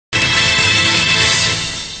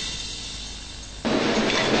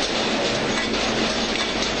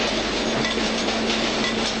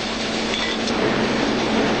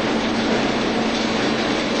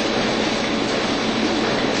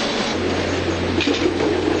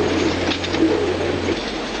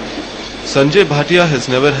Sanjay Bhatia has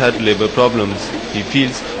never had labor problems. He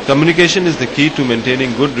feels communication is the key to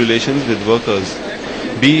maintaining good relations with workers.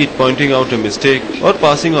 Be it pointing out a mistake or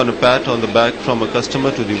passing on a pat on the back from a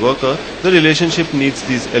customer to the worker, the relationship needs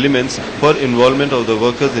these elements for involvement of the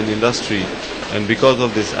workers in industry. And because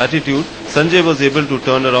of this attitude, Sanjay was able to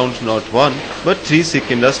turn around not one but 3 Sikh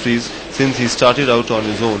industries since he started out on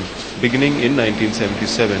his own, beginning in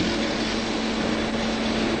 1977.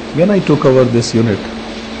 When I took over this unit,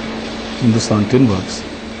 Hindustan Tin Works,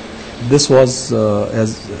 this was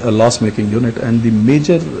as a loss-making unit, and the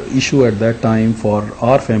major issue at that time for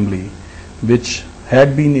our family, which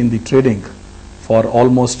had been in the trading for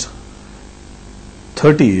almost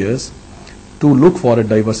 30 years, to look for a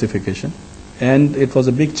diversification. And it was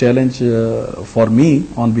a big challenge for me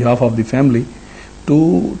on behalf of the family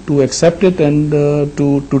to accept it and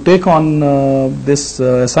to take on this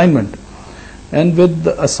assignment. And with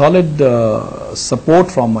a solid support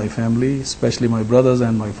from my family, especially my brothers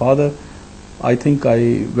and my father, I think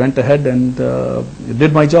I went ahead and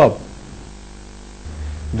did my job.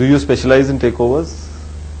 Do you specialize in takeovers?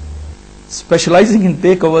 Specializing in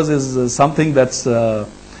takeovers is something that's a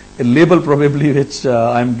label probably which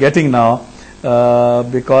I'm getting now,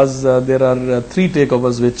 because there are 3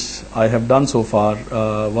 takeovers which I have done so far.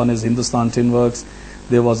 One is Hindustan Tin Works.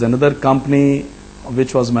 There was another company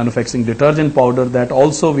which was manufacturing detergent powder, that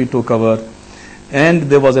also we took over. And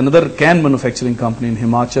there was another can manufacturing company in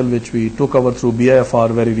Himachal which we took over through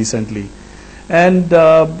BIFR very recently. And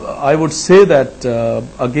I would say that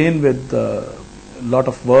again with a lot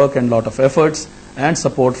of work and lot of efforts and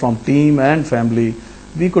support from team and family,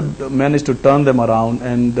 we could manage to turn them around,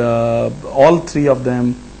 and all 3 of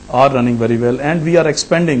them are running very well, and we are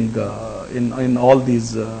expanding in all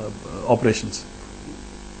these operations.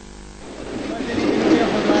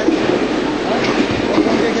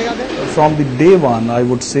 From the day one, I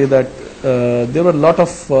would say that there were a lot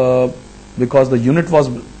of, because the unit was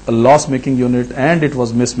a loss-making unit and it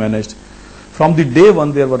was mismanaged. From the day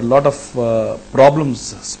one, there were a lot of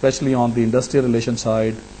problems, especially on the industrial relations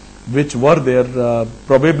side, which were there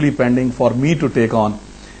probably pending for me to take on.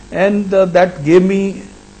 And that gave me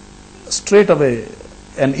straight away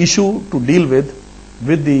an issue to deal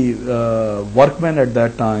with the workmen at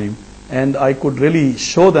that time. And I could really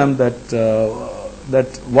show them that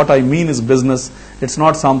what I mean is business. It's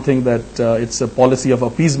not something that it's a policy of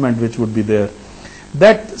appeasement which would be there.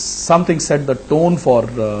 That something set the tone for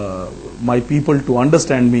my people to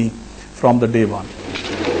understand me from the day one.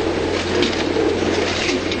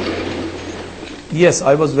 Yes,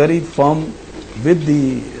 I was very firm with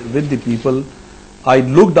the people. I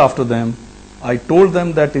looked after them. I told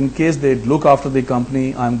them that in case they look after the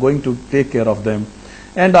company, I'm going to take care of them.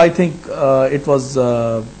 And I think it was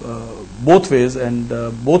both ways, and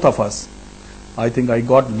both of us. I think I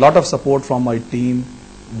got a lot of support from my team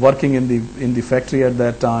working in the factory at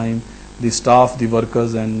that time, the staff, the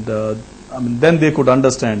workers, and I mean, then they could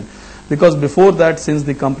understand. Because before that, since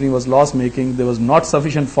the company was loss making, there was not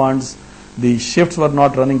sufficient funds, the shifts were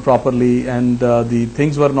not running properly, and the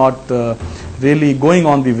things were not really going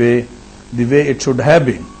on the way it should have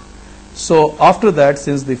been. So after that,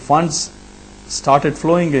 since the funds started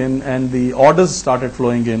flowing in and the orders started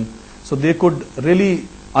flowing in, so they could really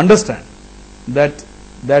understand that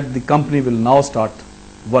the company will now start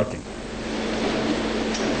working.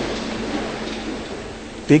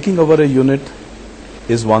 Taking over a unit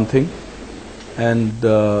is one thing, and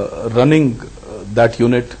running that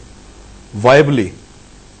unit viably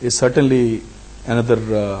is certainly another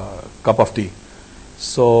cup of tea.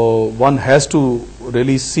 So one has to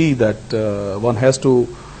really see that one has to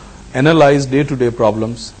analyze day-to-day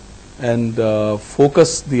problems and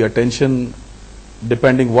focus the attention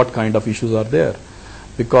depending what kind of issues are there.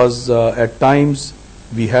 Because at times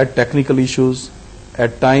we had technical issues,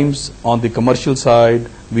 at times on the commercial side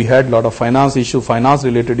we had a lot of finance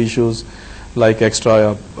related issues, like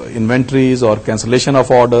extra inventories or cancellation of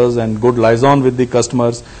orders and good liaison with the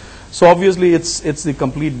customers. So obviously it's the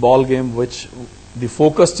complete ball game, which the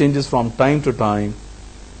focus changes from time to time.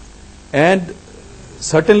 And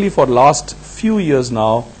certainly for last few years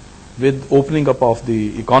now, with opening up of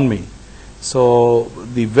the economy, so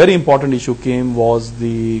the very important issue was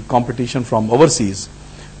the competition from overseas,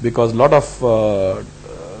 because a lot of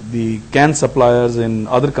the can suppliers in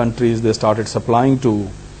other countries, they started supplying to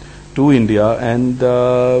India, and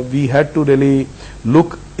we had to really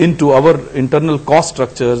look into our internal cost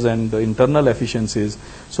structures and internal efficiencies.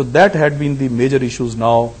 So that had been the major issues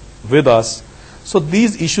now with us. So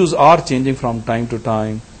these issues are changing from time to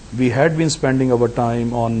time. We had been spending our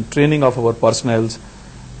time on training of our personnel,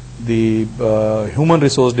 the human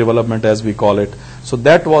resource development, as we call it. So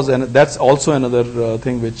that's also another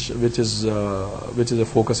thing which is a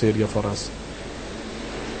focus area for us.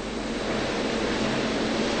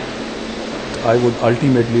 I would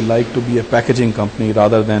ultimately like to be a packaging company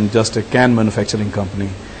rather than just a can manufacturing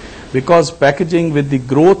company, because packaging, with the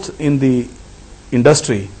growth in the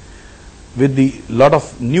industry, with the lot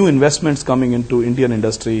of new investments coming into Indian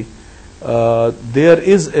industry, there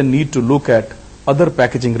is a need to look at other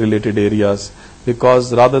packaging related areas,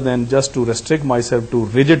 because rather than just to restrict myself to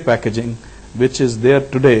rigid packaging which is there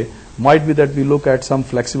today, might be that we look at some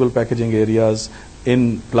flexible packaging areas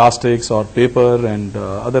in plastics or paper and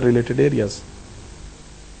other related areas.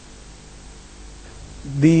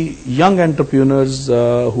 The young entrepreneurs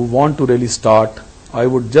who want to really start, I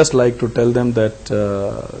would just like to tell them that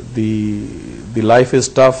the life is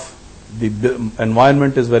tough, the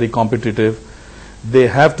environment is very competitive. They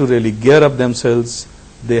have to really gear up themselves.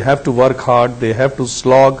 They have to work hard. They have to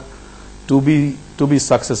slog to be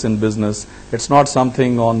success in business. It's not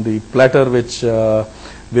something on the platter which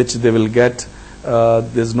they will get.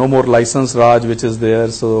 There's no more license Raj which is there.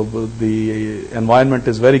 So the environment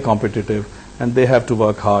is very competitive, and they have to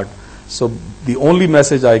work hard. So the only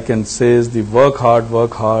message I can say is the work hard,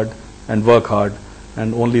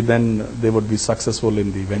 and only then they would be successful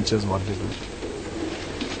in the ventures what they do.